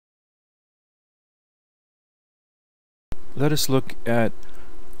let us look at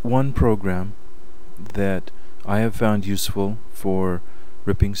one program that I have found useful for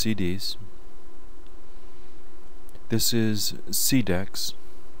ripping CDs. This is CDex,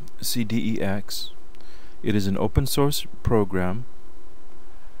 CDex. It is an open source program.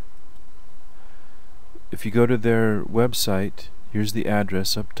 If you go to their website, here's the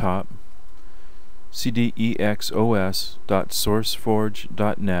address up top,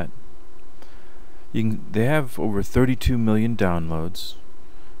 cdexos.sourceforge.net. They have over 32 million downloads.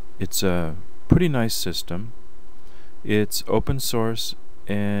 It's a pretty nice system. It's open source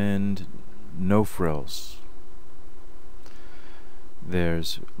and no frills.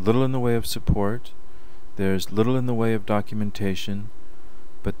 There's little in the way of support. There's little in the way of documentation,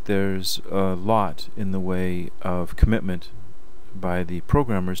 but there's a lot in the way of commitment by the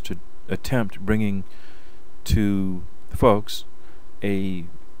programmers to attempt bringing to folks a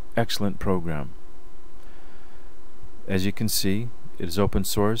excellent program. As you can see, it is open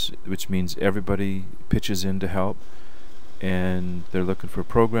source, which means everybody pitches in to help, and they're looking for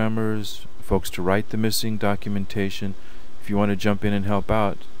programmers, folks to write the missing documentation. If you want to jump in and help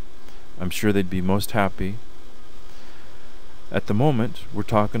out, I'm sure they'd be most happy. At the moment, we're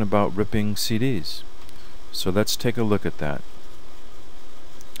talking about ripping CDs, so let's take a look at that.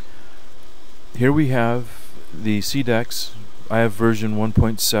 Here we have the CDex. I have version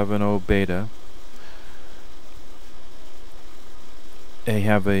 1.70 beta. I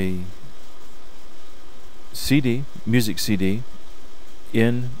have a CD, music CD,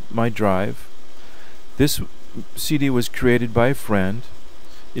 in my drive. This CD was created by a friend.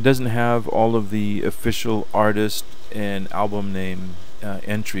 It doesn't have all of the official artist and album name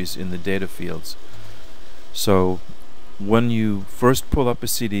entries in the data fields. So when you first pull up a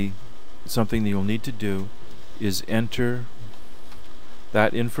CD, something that you'll need to do is enter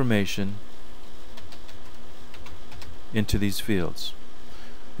that information into these fields.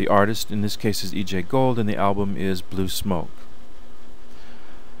 The artist in this case is E.J. Gold, and the album is Blue Smoke.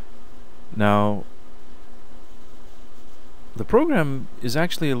 Now, the program is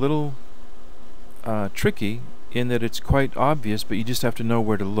actually a little tricky in that it's quite obvious, but you just have to know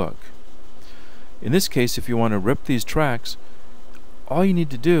where to look. In this case, if you want to rip these tracks, all you need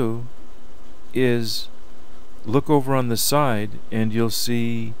to do is look over on the side and you'll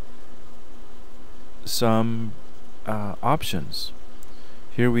see some options.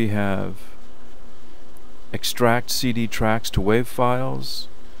 Here we have extract CD tracks to WAV files,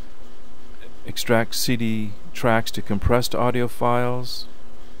 extract CD tracks to compressed audio files,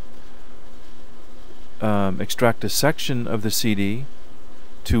 extract a section of the CD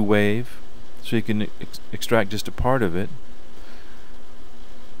to WAV, so you can extract just a part of it.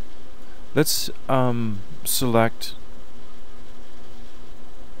 Let's select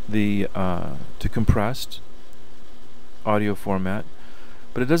the to compressed audio format,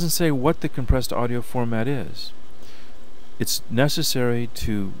 but it doesn't say what the compressed audio format is. It's necessary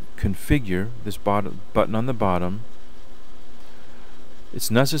to configure this button on the bottom.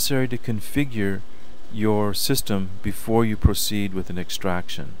 It's necessary to configure your system before you proceed with an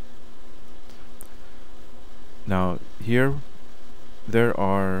extraction. Now here there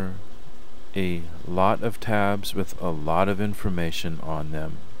are a lot of tabs with a lot of information on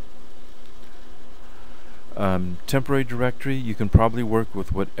them. Temporary directory, you can probably work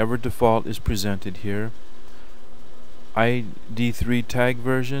with whatever default is presented here. ID3 tag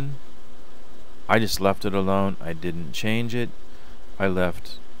version, I just left it alone. I didn't change it. I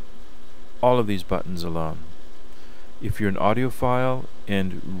left all of these buttons alone. If you're an audiophile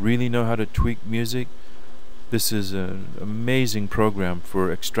and really know how to tweak music, this is an amazing program for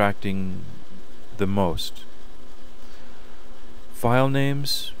extracting the most. File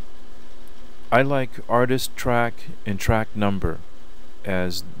names, I like artist track and track number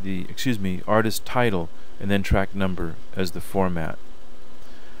as the, artist title and then track number as the format.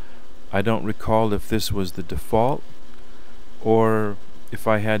 I don't recall if this was the default or if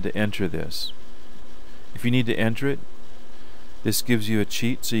I had to enter this. If you need to enter it, this gives you a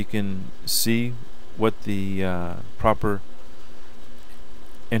cheat so you can see what the proper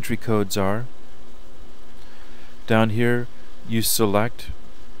entry codes are. Down here you select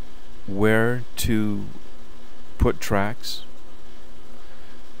where to put tracks,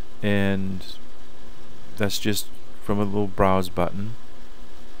 and that's just from a little browse button.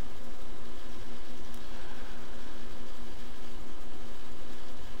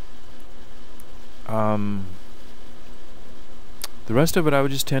 The rest of it I would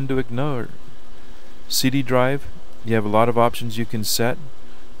just tend to ignore. CD drive, you have a lot of options you can set.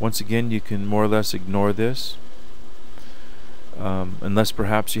 Once again, you can more or less ignore this, unless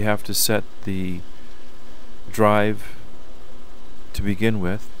perhaps you have to set the drive to begin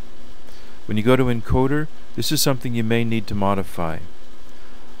with. When you go to encoder, this is something you may need to modify.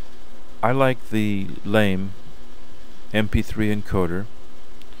 I like the lame MP3 encoder.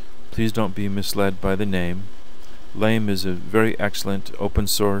 Please don't be misled by the name. Lame is a very excellent open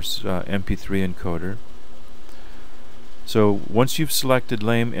source MP3 encoder. So once you've selected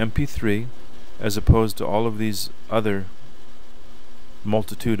lame MP3, as opposed to all of these other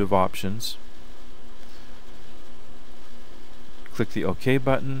multitude of options, click the OK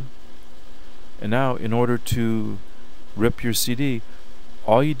button, and now in order to rip your CD,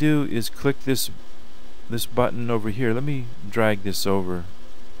 all you do is click this button over here. Let me drag this over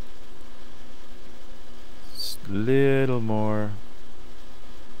just a little more.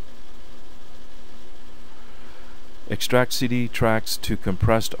 Extract CD tracks to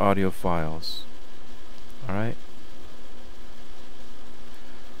compressed audio files. Alright,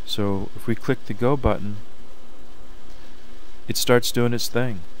 so if we click the go button, it starts doing its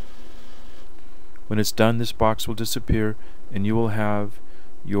thing. When it's done, this box will disappear and you will have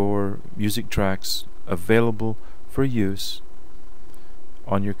your music tracks available for use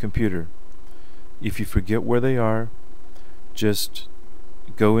on your computer. If you forget where they are, just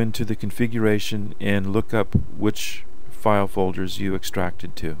go into the configuration and look up which file folders you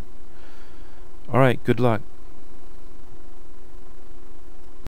extracted to. Alright, good luck.